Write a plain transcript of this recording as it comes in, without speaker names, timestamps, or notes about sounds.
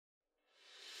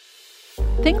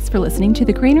Thanks for listening to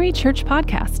the Granary Church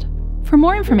podcast. For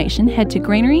more information, head to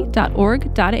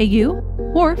granary.org.au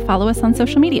or follow us on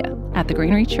social media at the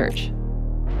Granary Church.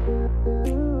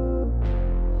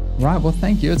 Right, well,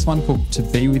 thank you. It's wonderful to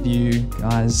be with you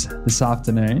guys this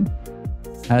afternoon.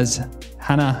 As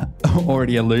Hannah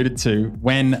already alluded to,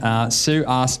 when Sue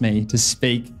asked me to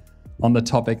speak on the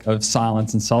topic of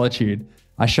silence and solitude,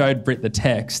 I showed Britt the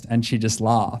text and she just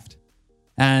laughed.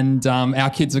 And our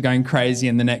kids were going crazy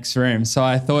in the next room. So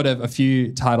I thought of a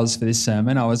few titles for this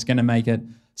sermon. I was going to make it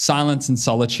Silence and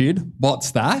Solitude.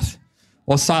 What's that?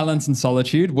 Or Silence and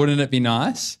Solitude. Wouldn't it be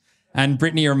nice? And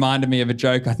Brittany reminded me of a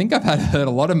joke I think I've heard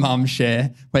a lot of mums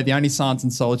share, where the only silence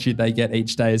and solitude they get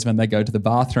each day is when they go to the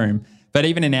bathroom. But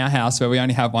even in our house, where we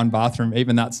only have one bathroom,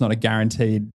 even that's not a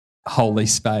guaranteed holy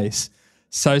space.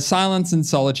 So silence and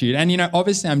solitude. And,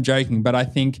 obviously I'm joking, but I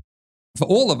think for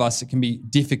all of us, it can be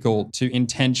difficult to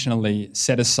intentionally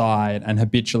set aside and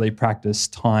habitually practice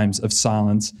times of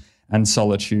silence and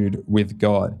solitude with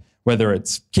God. Whether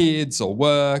it's kids or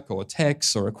work or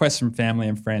texts or requests from family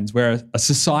and friends, we're a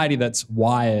society that's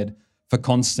wired for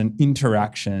constant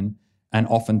interaction and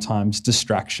oftentimes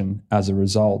distraction as a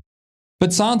result.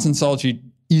 But silence and solitude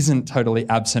isn't totally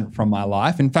absent from my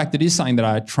life. In fact, it is something that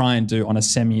I try and do on a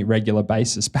semi-regular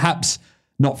basis, perhaps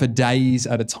not for days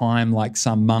at a time like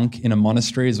some monk in a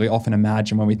monastery, as we often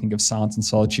imagine when we think of silence and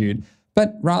solitude,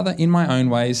 but rather in my own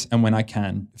ways and when I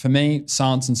can. For me,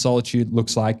 silence and solitude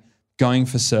looks like going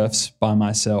for surfs by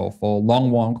myself, or long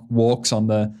walks on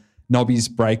the Nobby's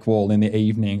break wall in the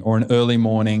evening, or an early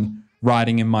morning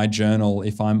writing in my journal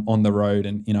if I'm on the road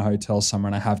and in a hotel somewhere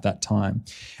and I have that time.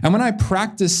 And when I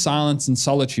practice silence and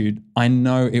solitude, I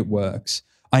know it works.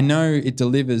 I know it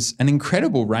delivers an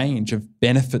incredible range of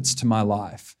benefits to my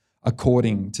life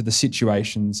according to the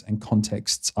situations and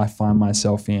contexts I find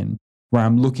myself in, where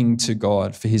I'm looking to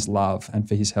God for his love and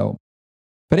for his help.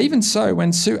 But even so,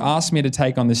 when Sue asked me to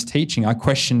take on this teaching, I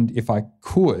questioned if I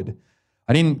could.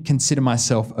 I didn't consider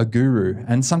myself a guru.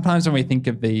 And sometimes when we think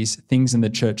of these things in the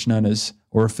church known as,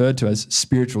 or referred to as,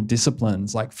 spiritual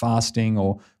disciplines like fasting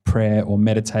or prayer or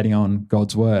meditating on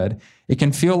God's word, it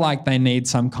can feel like they need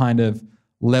some kind of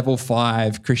level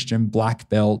 5 Christian black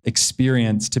belt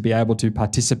experience to be able to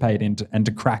participate in and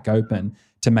to crack open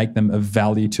to make them of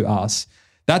value to us.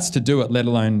 That's to do it, let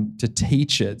alone to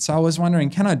teach it. So I was wondering,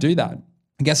 can I do that?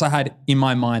 I guess I had in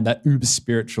my mind that uber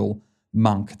spiritual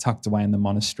monk tucked away in the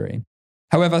monastery.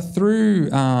 However,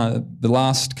 through the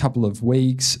last couple of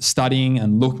weeks, studying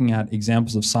and looking at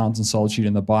examples of silence and solitude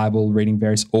in the Bible, reading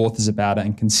various authors about it,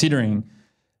 and considering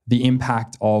the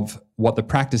impact of what the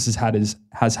practice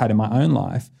has had in my own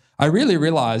life, I really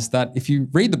realized that if you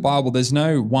read the Bible, there's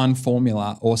no one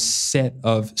formula or set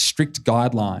of strict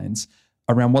guidelines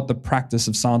around what the practice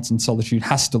of silence and solitude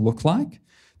has to look like.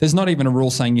 There's not even a rule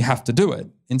saying you have to do it.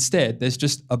 Instead, there's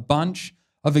just a bunch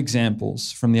of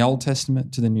examples from the Old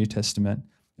Testament to the New Testament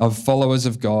of followers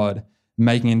of God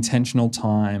making intentional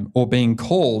time or being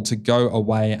called to go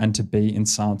away and to be in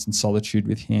silence and solitude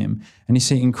with him. And you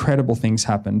see incredible things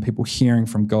happen, people hearing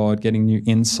from God, getting new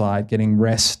insight, getting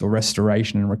rest or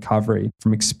restoration and recovery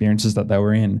from experiences that they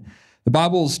were in. The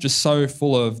Bible's just so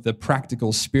full of the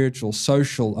practical, spiritual,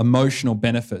 social, emotional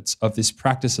benefits of this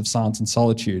practice of silence and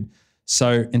solitude.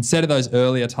 So instead of those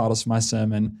earlier titles for my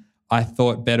sermon, I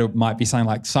thought better might be something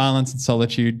like Silence and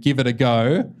Solitude, Give It a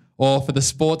Go, or for the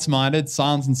sports-minded,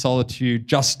 Silence and Solitude,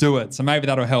 Just Do It. So maybe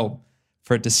that'll help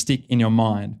for it to stick in your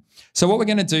mind. So what we're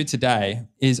going to do today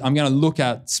is I'm going to look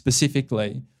at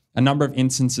specifically a number of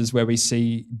instances where we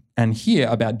see and hear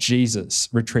about Jesus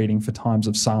retreating for times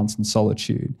of silence and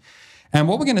solitude. And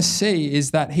what we're going to see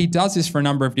is that he does this for a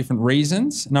number of different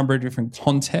reasons, a number of different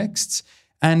contexts,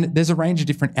 and there's a range of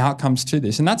different outcomes to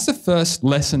this. And that's the first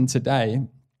lesson today,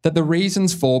 that the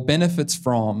reasons for, benefits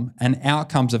from, and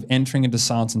outcomes of entering into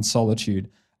silence and solitude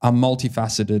are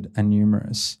multifaceted and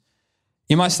numerous.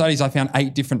 In my studies, I found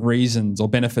 8 different reasons or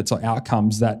benefits or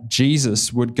outcomes that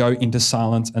Jesus would go into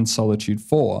silence and solitude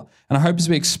for. And I hope as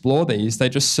we explore these, they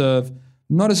just serve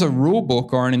not as a rule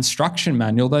book or an instruction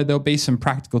manual, though there'll be some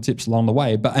practical tips along the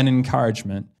way, but an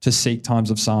encouragement to seek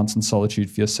times of silence and solitude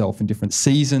for yourself in different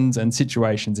seasons and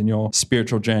situations in your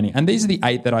spiritual journey. And these are the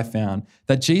 8 that I found,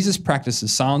 that Jesus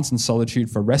practices silence and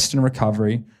solitude for rest and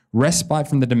recovery, respite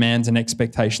from the demands and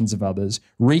expectations of others,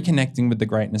 reconnecting with the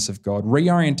greatness of God,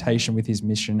 reorientation with his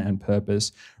mission and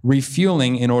purpose,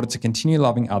 refueling in order to continue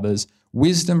loving others,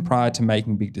 wisdom prior to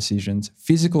making big decisions,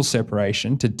 physical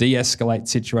separation to de-escalate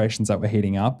situations that were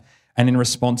heating up, and in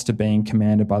response to being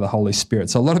commanded by the Holy Spirit.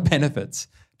 So a lot of benefits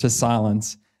to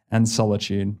silence and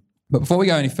solitude. But before we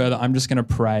go any further, I'm just going to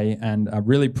pray and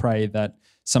really pray that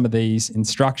some of these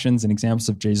instructions and examples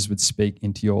of Jesus would speak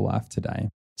into your life today.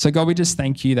 So God, we just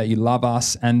thank you that you love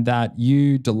us and that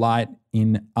you delight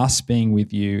in us being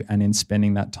with you and in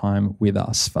spending that time with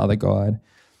us, Father God.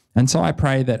 And so I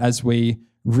pray that as we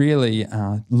really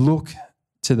look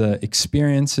to the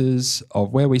experiences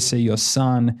of where we see your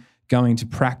Son going to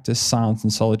practice silence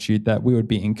and solitude, that we would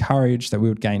be encouraged, that we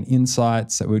would gain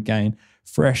insights, that we would gain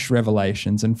fresh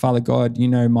revelations. And Father God, you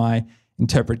know my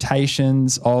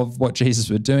interpretations of what Jesus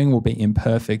was doing will be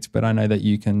imperfect, but I know that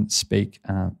you can speak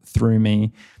through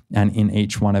me and in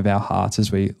each one of our hearts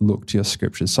as we look to your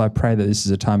scriptures. So I pray that this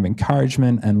is a time of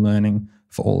encouragement and learning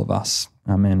for all of us.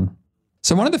 Amen.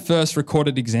 So one of the first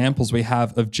recorded examples we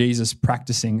have of Jesus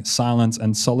practicing silence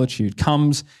and solitude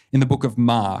comes in the book of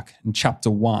Mark in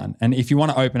chapter 1. And if you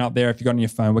want to open up there, if you've got it on your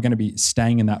phone, we're going to be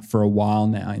staying in that for a while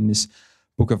now in this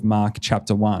book of Mark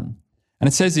chapter 1. And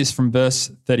it says this from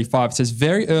verse 35. It says,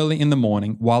 very early in the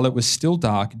morning, while it was still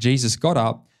dark, Jesus got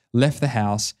up, left the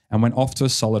house, and went off to a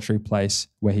solitary place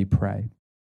where he prayed.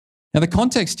 Now, the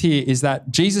context here is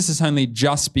that Jesus has only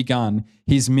just begun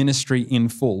his ministry in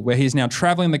full, where he's now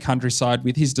traveling the countryside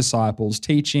with his disciples,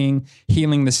 teaching,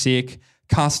 healing the sick,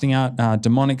 casting out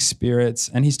demonic spirits.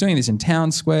 And he's doing this in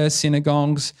town squares,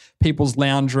 synagogues, people's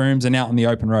lounge rooms, and out on the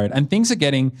open road. And things are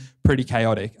getting pretty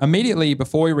chaotic. Immediately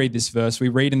before we read this verse, we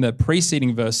read in the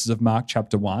preceding verses of Mark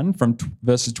chapter 1, from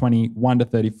verses 21 to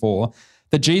 34,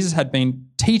 that Jesus had been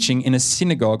teaching in a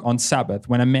synagogue on Sabbath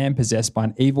when a man possessed by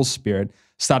an evil spirit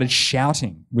started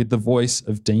shouting with the voice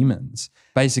of demons,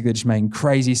 basically just making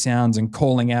crazy sounds and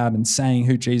calling out and saying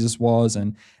who Jesus was.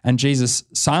 And Jesus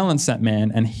silenced that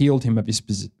man and healed him of his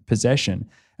possession.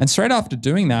 And straight after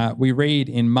doing that, we read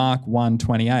in Mark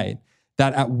 1:28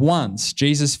 that at once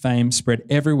Jesus' fame spread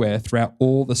everywhere throughout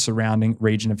all the surrounding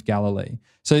region of Galilee.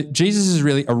 So Jesus is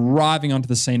really arriving onto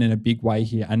the scene in a big way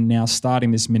here and now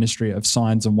starting this ministry of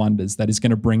signs and wonders that is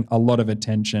going to bring a lot of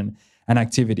attention and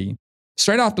activity.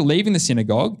 Straight after leaving the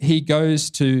synagogue, he goes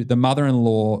to the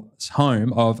mother-in-law's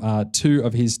home of two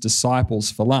of his disciples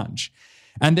for lunch.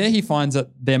 And there he finds that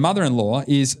their mother-in-law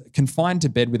is confined to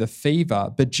bed with a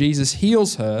fever, but Jesus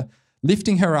heals her,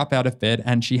 lifting her up out of bed,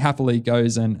 and she happily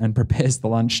goes and prepares the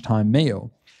lunchtime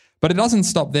meal. But it doesn't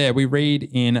stop there. We read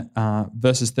in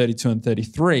verses 32 and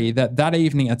 33 that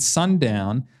evening at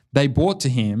sundown, they brought to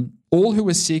him all who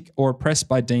were sick or oppressed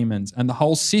by demons, and the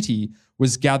whole city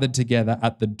was gathered together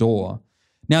at the door.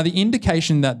 Now, the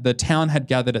indication that the town had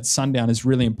gathered at sundown is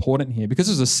really important here because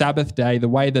it was a Sabbath day. The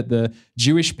way that the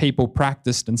Jewish people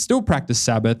practiced and still practice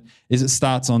Sabbath is it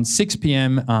starts on 6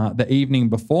 p.m. The evening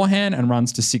beforehand and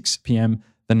runs to 6 p.m.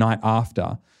 the night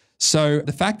after. So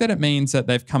the fact that it means that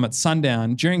they've come at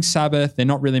sundown during Sabbath, they're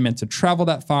not really meant to travel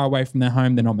that far away from their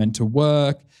home. They're not meant to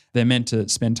work. They're meant to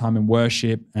spend time in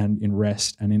worship and in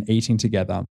rest and in eating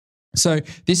together. So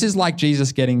this is like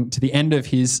Jesus getting to the end of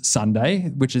his Sunday,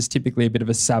 which is typically a bit of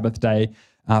a Sabbath day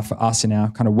for us in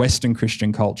our kind of Western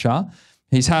Christian culture.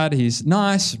 He's had his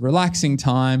nice, relaxing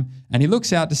time, and he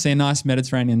looks out to see a nice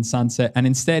Mediterranean sunset, and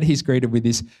instead he's greeted with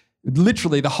this,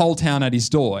 literally the whole town at his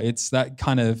door. It's that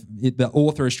kind of, the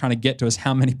author is trying to get to us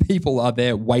how many people are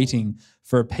there waiting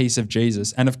for a piece of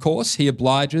Jesus. And of course, he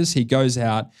obliges, he goes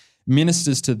out,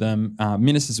 ministers to them,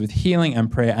 ministers with healing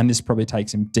and prayer, and this probably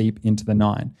takes him deep into the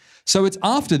night. So it's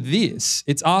after this,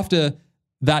 it's after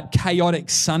that chaotic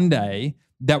Sunday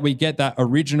that we get that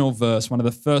original verse, one of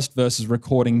the first verses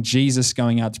recording Jesus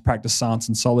going out to practice silence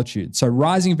and solitude. So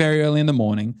rising very early in the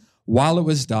morning, while it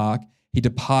was dark, he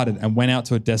departed and went out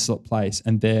to a desolate place,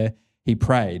 and there he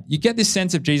prayed. You get this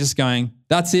sense of Jesus going,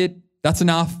 that's it, that's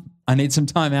enough, I need some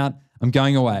time out, I'm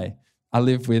going away. I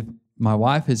live with my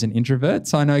wife who's an introvert,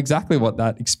 so I know exactly what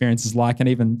that experience is like and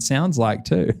even sounds like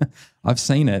too. I've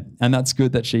seen it, and that's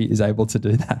good that she is able to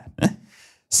do that.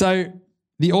 So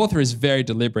the author is very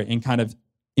deliberate in kind of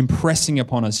impressing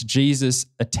upon us Jesus'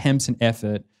 attempts and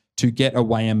effort to get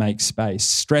away and make space,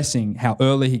 stressing how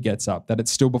early he gets up, that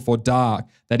it's still before dark,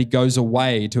 that he goes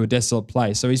away to a desolate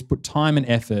place. So he's put time and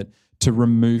effort to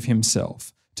remove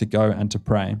himself, to go and to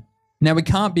pray. Now, we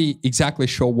can't be exactly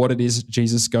sure what it is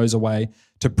Jesus goes away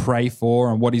to pray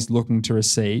for and what he's looking to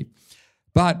receive.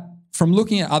 But from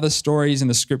looking at other stories in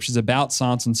the scriptures about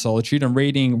silence and solitude and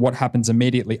reading what happens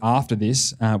immediately after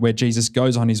this, where Jesus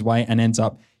goes on his way and ends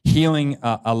up healing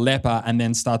a leper and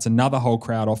then starts another whole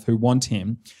crowd off who want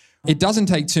him, it doesn't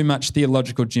take too much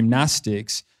theological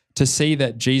gymnastics to see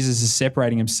that Jesus is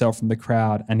separating himself from the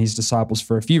crowd and his disciples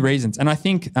for a few reasons. And I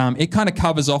think it kind of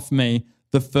covers off for me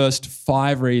the first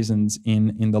 5 reasons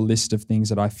in the list of things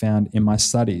that I found in my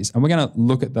studies. And we're going to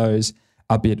look at those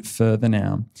a bit further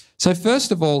now. So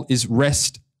first of all is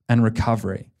rest and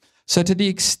recovery. So to the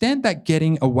extent that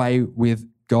getting away with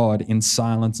God in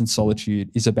silence and solitude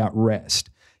is about rest.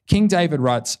 King David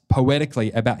writes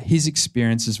poetically about his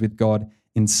experiences with God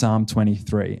in Psalm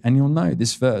 23. And you'll know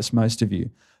this verse, most of you.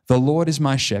 The Lord is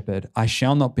my shepherd, I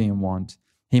shall not be in want.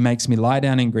 He makes me lie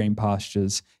down in green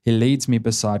pastures. He leads me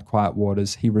beside quiet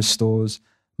waters. He restores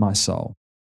my soul.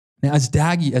 Now, as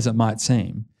daggy as it might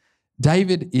seem,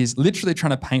 David is literally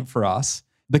trying to paint for us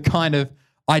the kind of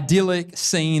idyllic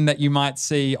scene that you might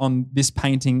see on this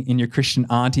painting in your Christian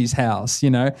auntie's house.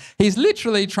 He's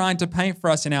literally trying to paint for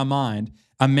us in our mind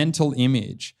a mental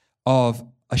image of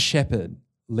a shepherd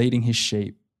leading his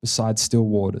sheep beside still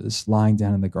waters, lying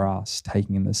down in the grass,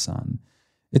 taking in the sun.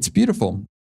 It's beautiful.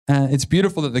 It's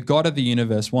beautiful that the God of the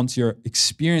universe wants your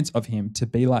experience of him to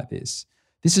be like this.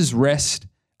 This is rest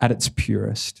at its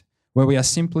purest, where we are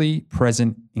simply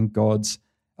present in God's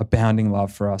abounding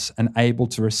love for us and able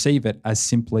to receive it as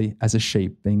simply as a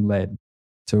sheep being led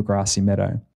to a grassy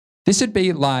meadow. This would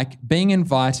be like being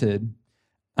invited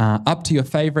up to your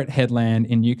favorite headland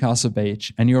in Newcastle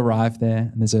Beach, and you arrive there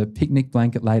and there's a picnic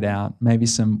blanket laid out, maybe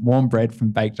some warm bread from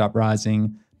Baked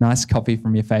Uprising, nice coffee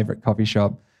from your favorite coffee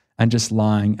shop, and just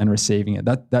lying and receiving it.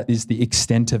 That is the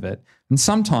extent of it. And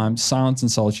sometimes silence and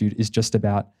solitude is just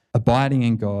about abiding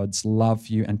in God's love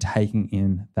for you and taking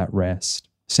in that rest.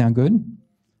 Sound good?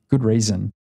 Good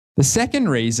reason. The second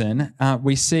reason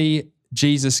we see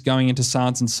Jesus going into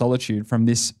silence and solitude from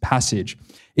this passage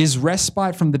is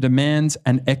respite from the demands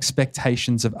and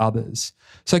expectations of others.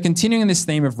 So continuing this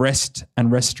theme of rest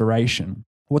and restoration,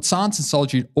 what silence and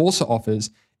solitude also offers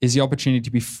is the opportunity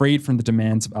to be freed from the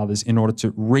demands of others in order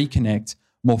to reconnect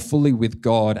more fully with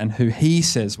God and who he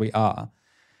says we are.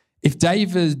 If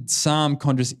David's psalm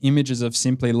conjures images of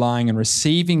simply lying and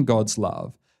receiving God's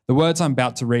love, the words I'm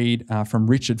about to read from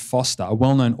Richard Foster, a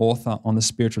well-known author on the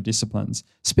spiritual disciplines,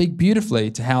 speak beautifully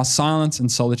to how silence and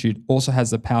solitude also has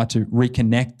the power to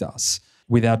reconnect us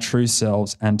with our true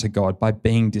selves and to God by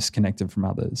being disconnected from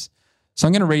others. So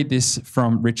I'm going to read this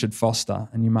from Richard Foster,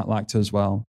 and you might like to as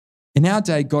well. In our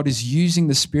day, God is using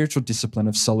the spiritual discipline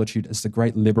of solitude as the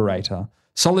great liberator.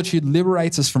 Solitude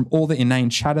liberates us from all the inane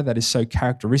chatter that is so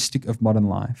characteristic of modern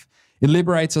life. It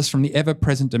liberates us from the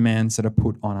ever-present demands that are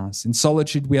put on us. In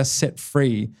solitude, we are set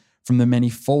free from the many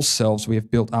false selves we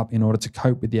have built up in order to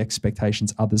cope with the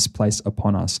expectations others place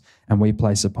upon us and we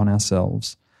place upon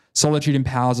ourselves. Solitude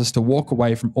empowers us to walk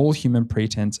away from all human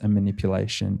pretense and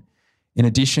manipulation. In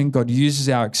addition, God uses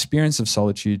our experience of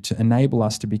solitude to enable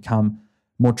us to become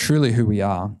more truly who we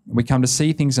are. We come to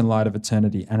see things in light of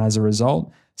eternity, and as a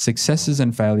result, successes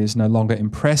and failures no longer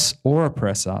impress or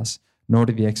oppress us, nor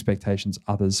do the expectations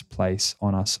others place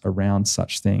on us around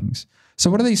such things. So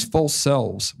what are these false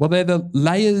selves? Well, they're the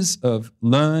layers of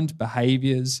learned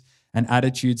behaviors and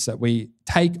attitudes that we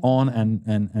take on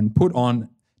and put on,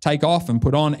 take off and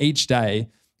put on each day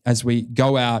as we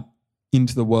go out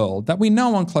into the world that we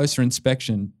know on closer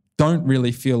inspection don't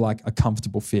really feel like a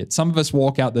comfortable fit. Some of us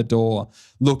walk out the door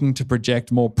looking to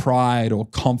project more pride or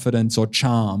confidence or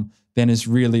charm than is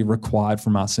really required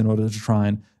from us in order to try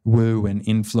and woo and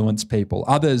influence people.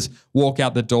 Others walk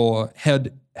out the door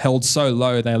head held so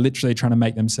low they're literally trying to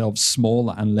make themselves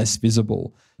smaller and less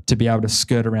visible to be able to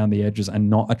skirt around the edges and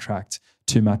not attract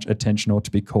too much attention or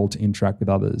to be called to interact with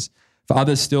others. For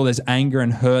others still, there's anger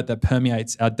and hurt that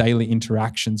permeates our daily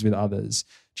interactions with others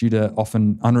due to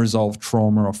often unresolved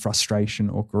trauma or frustration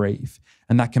or grief.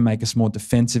 And that can make us more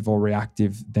defensive or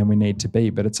reactive than we need to be,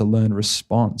 but it's a learned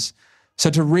response. So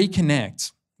to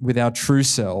reconnect with our true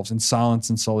selves in silence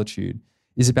and solitude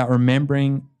is about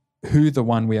remembering who the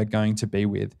one we are going to be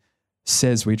with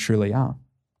says we truly are.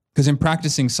 Because in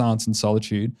practicing silence and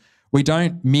solitude, we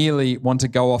don't merely want to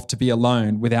go off to be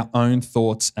alone with our own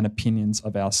thoughts and opinions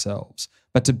of ourselves,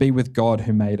 but to be with God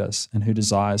who made us and who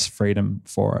desires freedom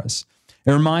for us.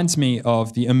 It reminds me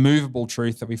of the immovable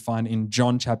truth that we find in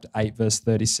John chapter 8, verse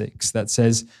 36, that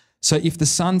says, "So if the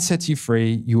Son sets you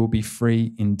free, you will be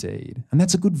free indeed." And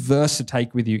that's a good verse to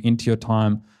take with you into your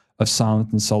time of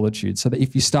silence and solitude, so that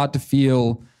if you start to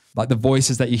feel like the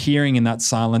voices that you're hearing in that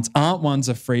silence aren't ones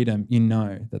of freedom, you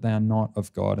know that they are not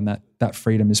of God and that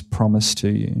freedom is promised to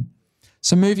you.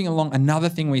 So moving along, another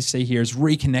thing we see here is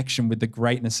reconnection with the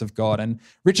greatness of God. And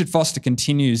Richard Foster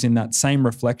continues in that same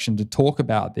reflection to talk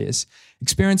about this.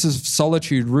 Experiences of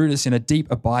solitude root us in a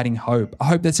deep abiding hope, a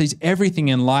hope that sees everything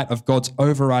in light of God's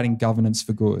overriding governance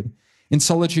for good. In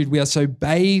solitude, we are so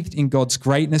bathed in God's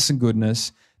greatness and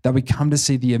goodness that we come to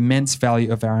see the immense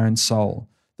value of our own soul.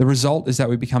 The result is that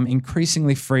we become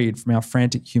increasingly freed from our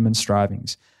frantic human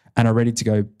strivings and are ready to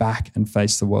go back and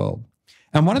face the world.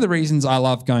 And one of the reasons I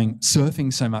love going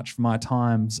surfing so much for my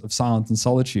times of silence and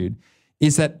solitude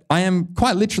is that I am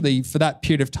quite literally, for that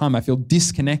period of time, I feel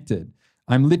disconnected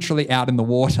I'm literally out in the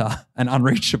water and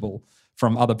unreachable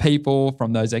from other people,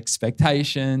 from those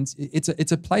expectations.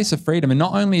 It's a place of freedom. And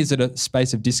not only is it a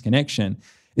space of disconnection,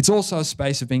 it's also a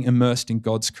space of being immersed in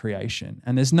God's creation.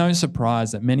 And there's no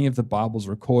surprise that many of the Bible's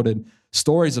recorded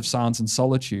stories of silence and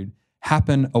solitude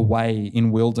happen away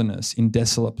in wilderness, in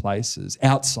desolate places,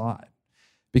 outside.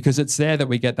 Because it's there that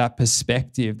we get that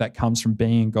perspective that comes from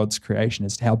being in God's creation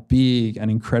as to how big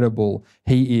and incredible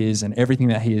He is and everything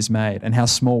that He has made, and how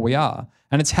small we are.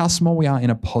 And it's how small we are in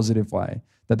a positive way,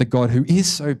 that the God who is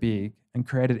so big and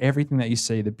created everything that you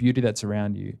see, the beauty that's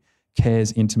around you,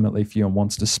 cares intimately for you and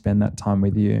wants to spend that time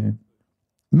with you.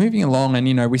 Moving along,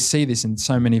 and we see this in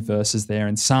so many verses there,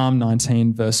 in Psalm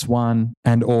 19 verse 1,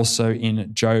 and also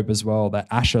in Job as well, that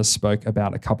Asher spoke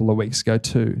about a couple of weeks ago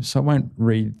too. So I won't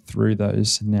read through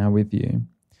those now with you.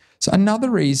 So another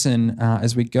reason,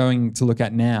 as we're going to look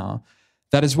at now,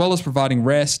 that as well as providing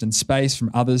rest and space from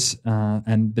others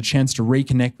and the chance to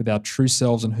reconnect with our true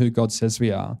selves and who God says we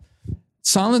are,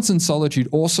 silence and solitude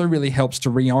also really helps to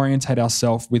reorientate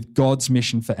ourselves with God's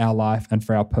mission for our life and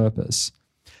for our purpose.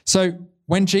 So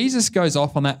when Jesus goes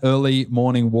off on that early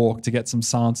morning walk to get some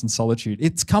silence and solitude,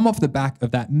 it's come off the back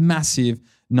of that massive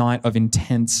night of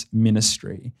intense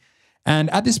ministry. And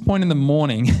at this point in the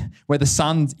morning, where the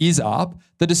sun is up,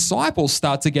 the disciples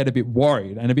start to get a bit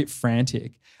worried and a bit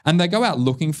frantic, and they go out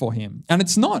looking for him. And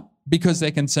it's not because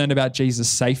they're concerned about Jesus'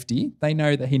 safety. They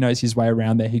know that he knows his way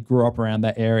around there. He grew up around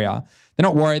that area. They're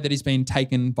not worried that he's been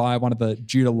taken by one of the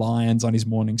Judah lions on his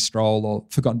morning stroll or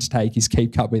forgotten to take his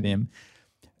keep cup with him.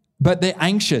 But they're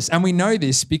anxious, and we know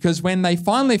this because when they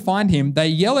finally find him, they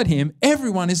yell at him,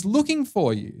 "Everyone is looking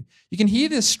for you." You can hear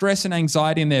the stress and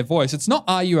anxiety in their voice. It's not,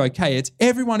 "Are you okay?" It's,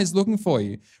 "Everyone is looking for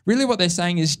you." Really what they're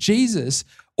saying is, Jesus,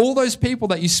 all those people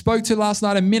that you spoke to last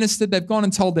night and ministered, they've gone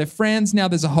and told their friends. Now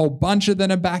there's a whole bunch of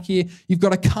them are back here. You've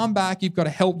got to come back. You've got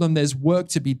to help them. There's work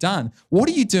to be done. What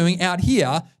are you doing out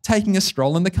here taking a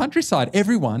stroll in the countryside?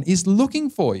 Everyone is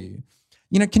looking for you.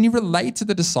 Can you relate to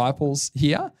the disciples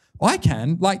here? I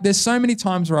can. There's so many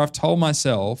times where I've told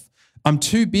myself, I'm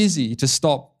too busy to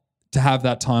stop to have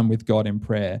that time with God in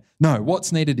prayer. No,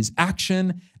 what's needed is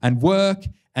action and work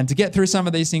and to get through some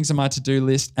of these things on my to-do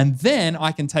list, and then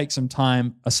I can take some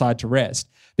time aside to rest.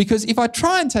 Because if I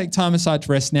try and take time aside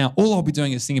to rest now, all I'll be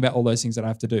doing is thinking about all those things that I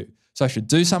have to do. So I should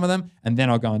do some of them, and then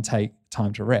I'll go and take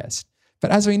time to rest. But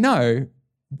as we know,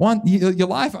 your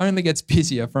life only gets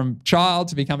busier from child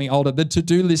to becoming older. The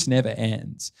to-do list never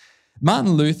ends.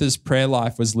 Martin Luther's prayer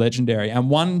life was legendary, and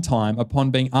one time, upon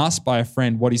being asked by a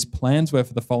friend what his plans were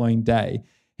for the following day,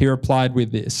 he replied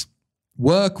with this: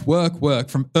 "Work, work, work,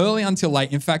 from early until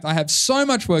late. In fact, I have so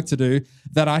much work to do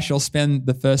that I shall spend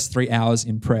the first 3 hours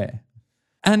in prayer."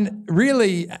 And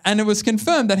it was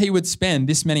confirmed that he would spend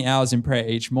this many hours in prayer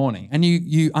each morning. And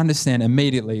you understand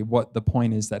immediately what the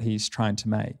point is that he's trying to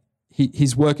make.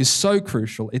 His work is so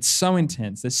crucial. It's so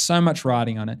intense. There's so much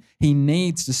riding on it. He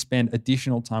needs to spend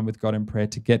additional time with God in prayer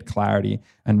to get clarity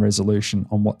and resolution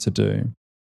on what to do.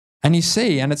 And you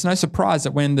see, and it's no surprise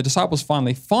that when the disciples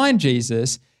finally find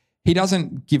Jesus, he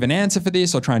doesn't give an answer for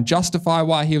this or try and justify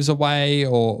why he was away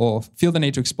or feel the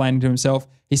need to explain to himself.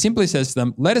 He simply says to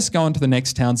them, "Let us go into the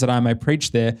next towns that I may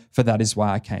preach there, for that is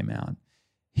why I came out."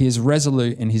 He is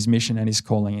resolute in his mission and his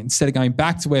calling. Instead of going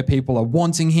back to where people are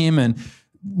wanting him and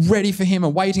ready for him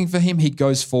and waiting for him, he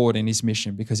goes forward in his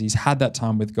mission because he's had that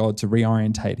time with God to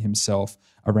reorientate himself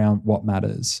around what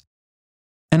matters.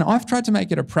 And I've tried to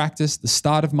make it a practice, the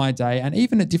start of my day, and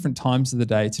even at different times of the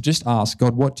day, to just ask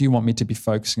God, what do you want me to be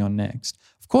focusing on next?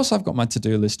 Of course, I've got my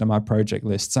to-do list and my project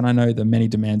lists, and I know the many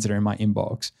demands that are in my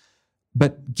inbox,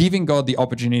 but giving God the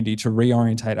opportunity to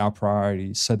reorientate our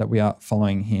priorities so that we are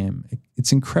following him,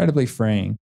 it's incredibly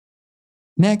freeing.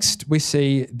 Next, we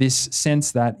see this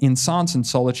sense that in silence and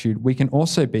solitude, we can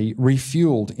also be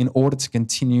refueled in order to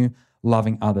continue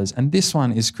loving others. And this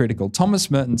one is critical. Thomas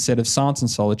Merton said of silence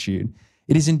and solitude,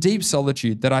 "It is in deep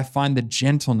solitude that I find the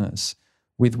gentleness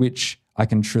with which I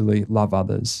can truly love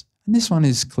others." And this one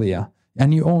is clear,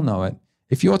 and you all know it.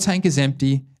 If your tank is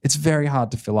empty, it's very hard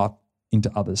to fill up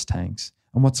into others' tanks.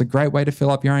 And what's a great way to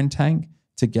fill up your own tank?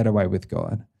 To get away with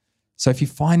God. So if you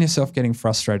find yourself getting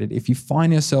frustrated, if you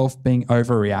find yourself being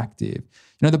overreactive,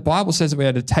 the Bible says that we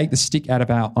are to take the stick out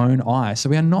of our own eye. So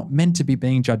we are not meant to be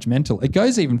being judgmental. It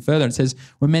goes even further. It says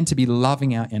we're meant to be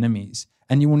loving our enemies.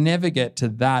 And you will never get to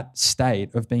that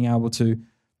state of being able to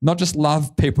not just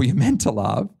love people you're meant to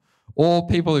love or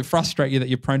people who frustrate you that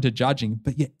you're prone to judging,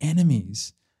 but your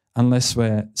enemies, unless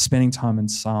we're spending time in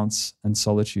silence and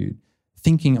solitude,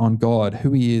 thinking on God,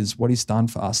 who he is, what he's done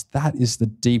for us. That is the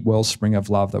deep wellspring of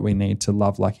love that we need to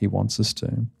love like he wants us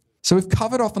to. So we've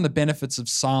covered off on the benefits of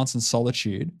silence and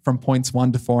solitude from points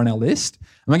 1 to 4 in our list. And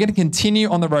we're going to continue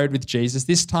on the road with Jesus,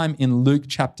 this time in Luke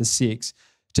chapter 6,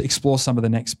 to explore some of the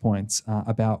next points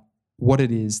about what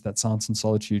it is that silence and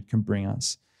solitude can bring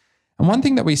us. And one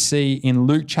thing that we see in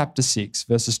Luke chapter 6,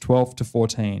 verses 12 to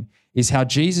 14, is how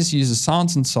Jesus uses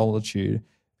silence and solitude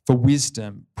for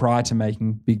wisdom prior to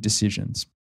making big decisions.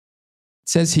 It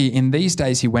says here, in these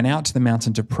days he went out to the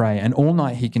mountain to pray, and all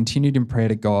night he continued in prayer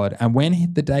to God. And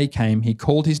when the day came, he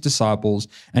called his disciples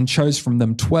and chose from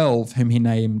them 12 whom he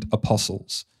named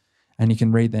apostles. And you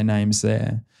can read their names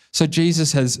there. So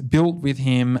Jesus has built with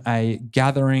him a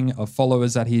gathering of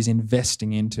followers that he's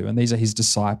investing into, and these are his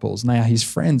disciples, and they are his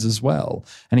friends as well.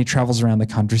 And he travels around the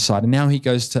countryside, and now he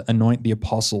goes to anoint the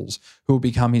apostles, who will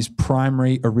become his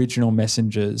primary original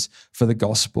messengers for the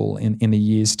gospel in the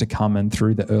years to come and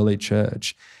through the early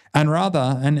church. And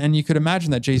and you could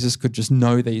imagine that Jesus could just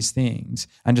know these things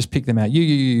and just pick them out,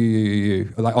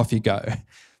 you, like off you go.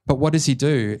 But what does he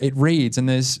do? It reads, and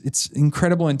it's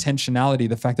incredible intentionality,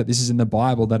 the fact that this is in the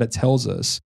Bible, that it tells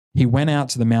us he went out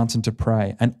to the mountain to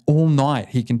pray, and all night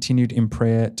he continued in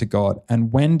prayer to God.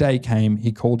 And when day came,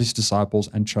 he called his disciples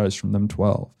and chose from them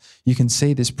 12. You can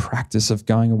see this practice of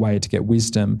going away to get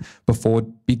wisdom before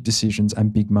big decisions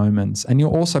and big moments. And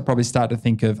you'll also probably start to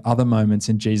think of other moments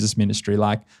in Jesus' ministry,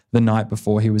 like the night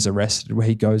before he was arrested, where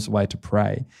he goes away to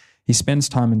pray. He spends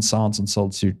time in silence and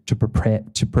solitude to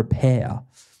prepare.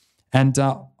 And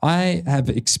I have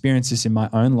experienced this in my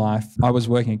own life. I was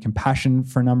working at Compassion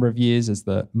for a number of years as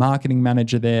the marketing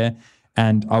manager there,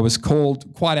 and I was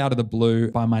called quite out of the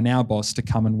blue by my now boss to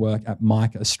come and work at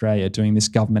Micah Australia doing this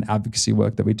government advocacy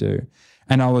work that we do.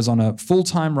 And I was on a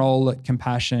full-time role at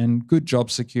Compassion, good job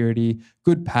security,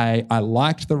 good pay. I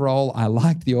liked the role. I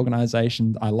liked the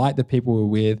organisation. I liked the people we were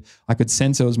with. I could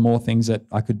sense there was more things that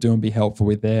I could do and be helpful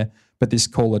with there, but this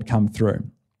call had come through.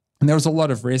 And there was a lot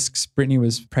of risks. Brittany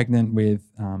was pregnant with,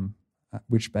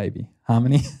 which baby?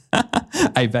 Harmony?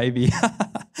 A baby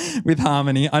with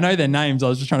Harmony. I know their names. I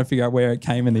was just trying to figure out where it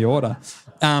came in the order.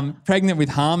 Pregnant with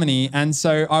Harmony. And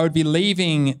so I would be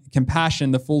leaving Compassion,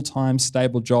 the full-time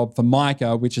stable job, for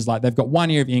Micah, which is like they've got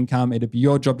 1 year of income. It'd be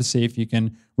your job to see if you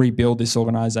can rebuild this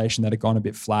organisation that had gone a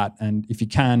bit flat. And if you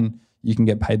can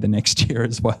get paid the next year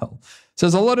as well. So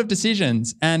there's a lot of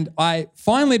decisions. And I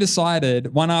finally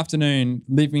decided one afternoon,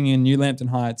 living in New Lambton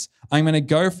Heights, I'm going to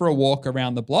go for a walk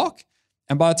around the block.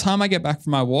 And by the time I get back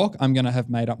from my walk, I'm going to have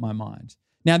made up my mind.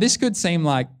 Now, this could seem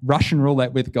like Russian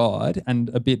roulette with God and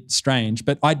a bit strange,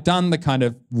 but I'd done the kind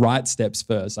of right steps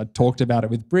first. I'd talked about it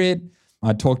with Britt.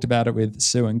 I'd talked about it with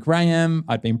Sue and Graham.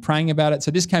 I'd been praying about it. So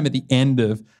this came at the end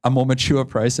of a more mature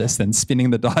process than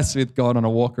spinning the dice with God on a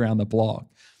walk around the block.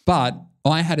 But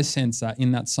I had a sense that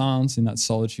in that silence, in that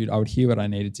solitude, I would hear what I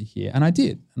needed to hear. And I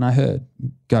did. And I heard,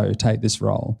 go, take this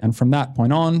role. And from that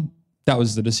point on, that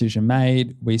was the decision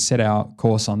made. We set our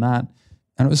course on that.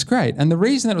 And it was great. And the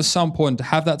reason that it was so important to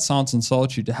have that silence and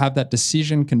solitude, to have that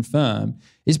decision confirmed,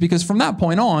 is because from that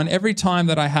point on, every time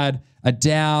that I had a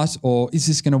doubt, or is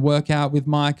this going to work out with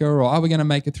Micah, or are we going to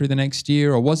make it through the next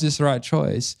year, or was this the right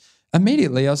choice?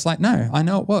 Immediately I was like, no, I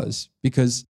know it was,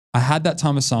 because I had that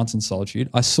time of silence and solitude.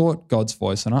 I sought God's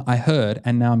voice and I heard,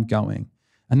 and now I'm going.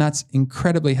 And that's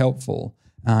incredibly helpful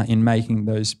in making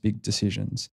those big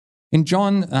decisions. In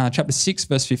John chapter 6,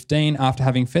 verse 15, after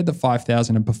having fed the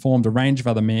 5,000 and performed a range of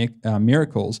other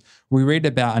miracles, we read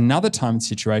about another time and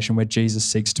situation where Jesus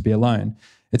seeks to be alone.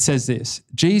 It says this,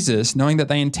 Jesus, knowing that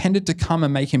they intended to come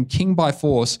and make him king by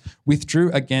force,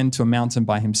 withdrew again to a mountain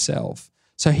by himself.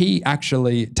 So he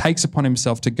actually takes upon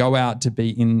himself to go out to be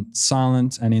in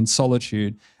silence and in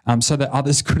solitude so that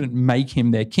others couldn't make him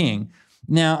their king.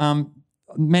 Now,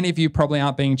 many of you probably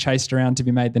aren't being chased around to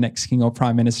be made the next king or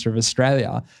prime minister of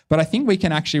Australia, but I think we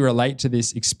can actually relate to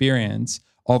this experience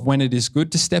of when it is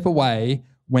good to step away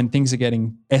when things are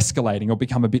getting escalating or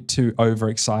become a bit too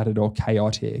overexcited or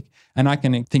chaotic. And I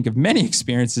can think of many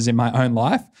experiences in my own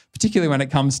life, particularly when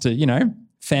it comes to,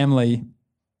 family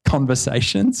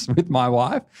conversations with my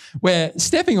wife, where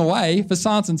stepping away for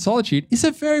silence and solitude is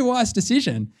a very wise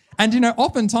decision. And,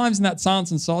 oftentimes in that silence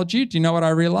and solitude, do you know what I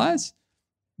realize?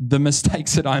 The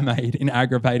mistakes that I made in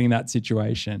aggravating that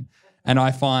situation. And I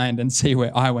find and see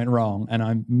where I went wrong, and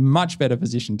I'm much better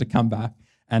positioned to come back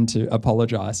and to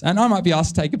apologize. And I might be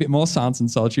asked to take a bit more silence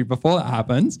and solitude before that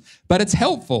happens, but it's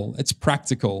helpful, it's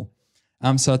practical.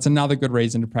 So it's another good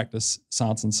reason to practice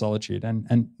silence and solitude,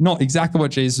 and not exactly what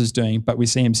Jesus is doing, but we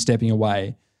see him stepping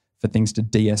away for things to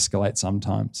de-escalate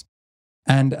sometimes.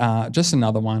 And just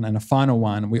another one and a final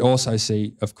one, we also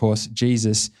see, of course,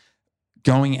 Jesus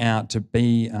going out to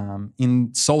be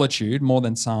in solitude, more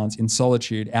than silence, in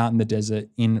solitude, out in the desert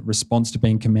in response to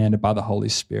being commanded by the Holy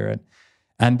Spirit.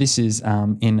 And this is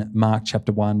in Mark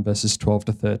chapter 1, verses 12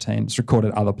 to 13. It's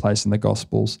recorded other places in the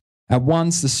Gospels. At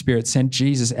once the Spirit sent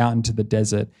Jesus out into the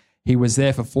desert. He was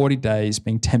there for 40 days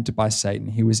being tempted by Satan.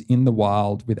 He was in the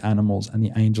wild with animals, and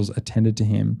the angels attended to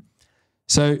him.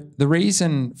 So the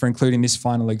reason for including this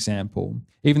final example,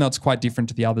 even though it's quite different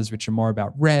to the others, which are more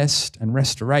about rest and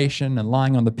restoration and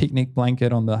lying on the picnic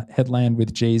blanket on the headland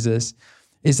with Jesus,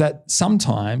 is that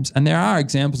sometimes, and there are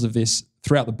examples of this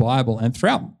throughout the Bible and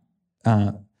throughout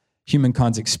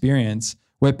humankind's experience,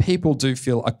 where people do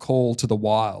feel a call to the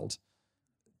wild,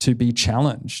 to be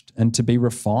challenged and to be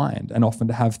refined, and often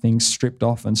to have things stripped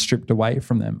off and stripped away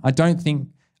from them. I think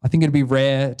it'd be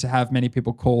rare to have many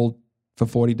people called for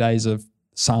 40 days of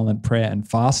silent prayer and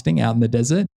fasting out in the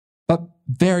desert, but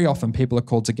very often people are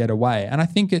called to get away. And I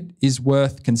think it is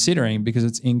worth considering, because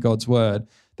it's in God's word,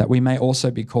 that we may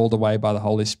also be called away by the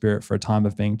Holy Spirit for a time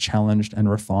of being challenged and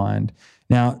refined.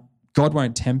 Now, God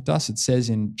won't tempt us. It says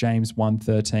in James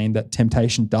 1:13 that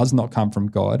temptation does not come from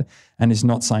God, and is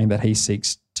not saying that he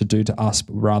seeks to do to us,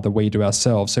 but rather we do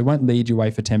ourselves. So he won't lead you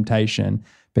away for temptation,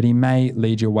 but he may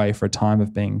lead you away for a time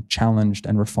of being challenged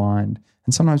and refined.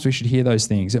 And sometimes we should hear those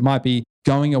things. It might be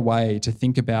going away to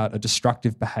think about a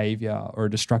destructive behavior or a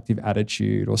destructive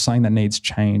attitude or something that needs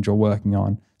change or working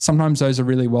on. Sometimes those are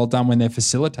really well done when they're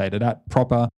facilitated at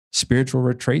proper spiritual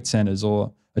retreat centers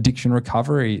or addiction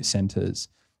recovery centers.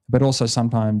 But also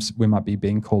sometimes we might be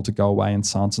being called to go away in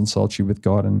silence and solitude with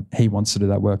God, and he wants to do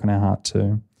that work in our heart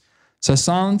too. So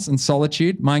silence and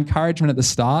solitude, my encouragement at the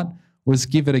start was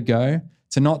give it a go,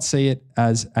 to not see it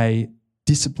as a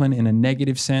discipline in a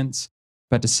negative sense,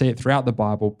 but to see it throughout the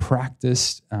Bible,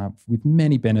 practiced with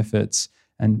many benefits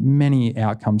and many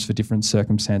outcomes for different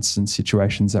circumstances and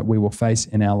situations that we will face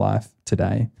in our life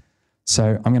today.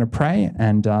 So I'm going to pray,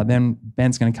 and then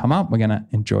Ben's going to come up. We're going to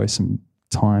enjoy some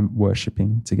time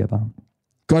worshiping together.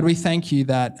 God, we thank you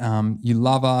that you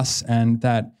love us, and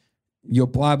that your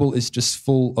Bible is just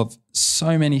full of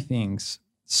so many things,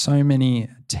 so many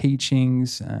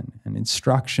teachings and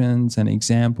instructions and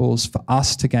examples for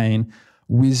us to gain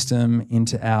wisdom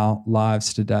into our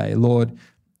lives today. Lord,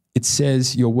 it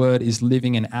says your word is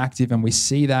living and active, and we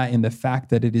see that in the fact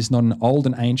that it is not an old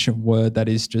and ancient word that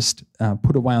is just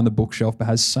put away on the bookshelf, but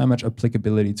has so much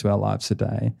applicability to our lives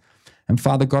today. And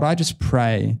Father God, I just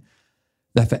pray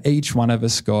that for each one of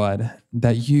us, God,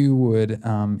 that you would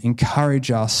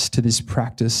encourage us to this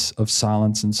practice of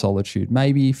silence and solitude,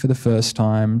 maybe for the first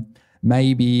time,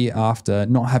 maybe after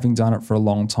not having done it for a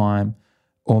long time,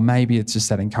 or maybe it's just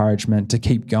that encouragement to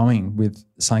keep going with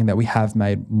something that we have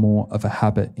made more of a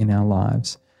habit in our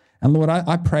lives. And Lord,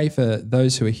 I pray for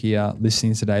those who are here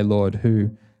listening today, Lord,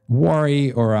 who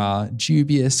worry or are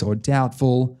dubious or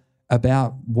doubtful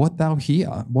about what they'll hear,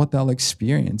 what they'll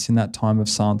experience in that time of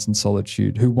silence and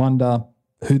solitude, who wonder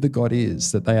who the God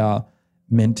is that they are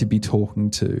meant to be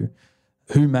talking to,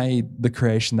 who made the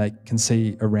creation they can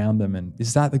see around them, and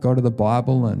is that the God of the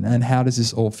Bible, and how does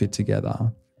this all fit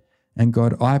together? And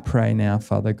God, I pray now,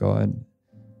 Father God,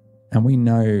 and we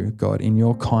know, God, in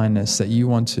your kindness that you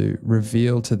want to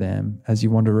reveal to them, as you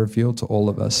want to reveal to all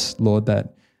of us, Lord,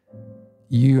 that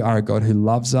you are a God who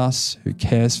loves us, who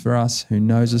cares for us, who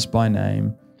knows us by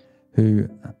name, who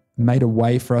made a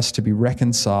way for us to be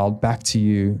reconciled back to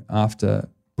you after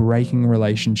breaking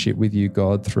relationship with you,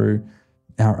 God, through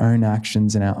our own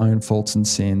actions and our own faults and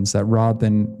sins, that rather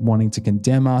than wanting to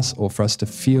condemn us or for us to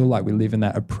feel like we live in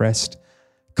that oppressed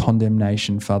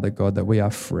condemnation, Father God, that we are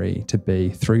free to be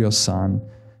through your Son,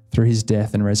 through his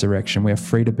death and resurrection. We are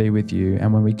free to be with you.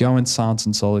 And when we go in silence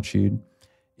and solitude,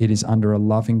 it is under a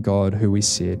loving God who we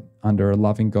sit, under a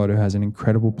loving God who has an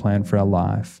incredible plan for our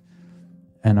life.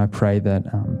 And I pray that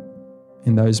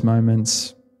in those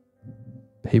moments,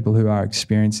 people who are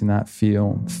experiencing that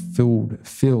feel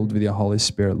filled with your Holy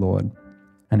Spirit, Lord,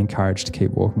 and encouraged to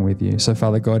keep walking with you. So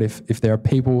Father God, if there are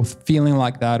people feeling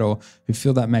like that, or who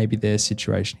feel that may be their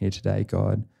situation here today,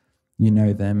 God, you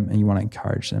know them and you want to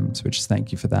encourage them. So we just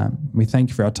thank you for that. We thank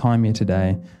you for our time here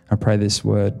today. I pray this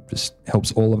word just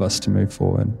helps all of us to move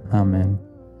forward. Amen.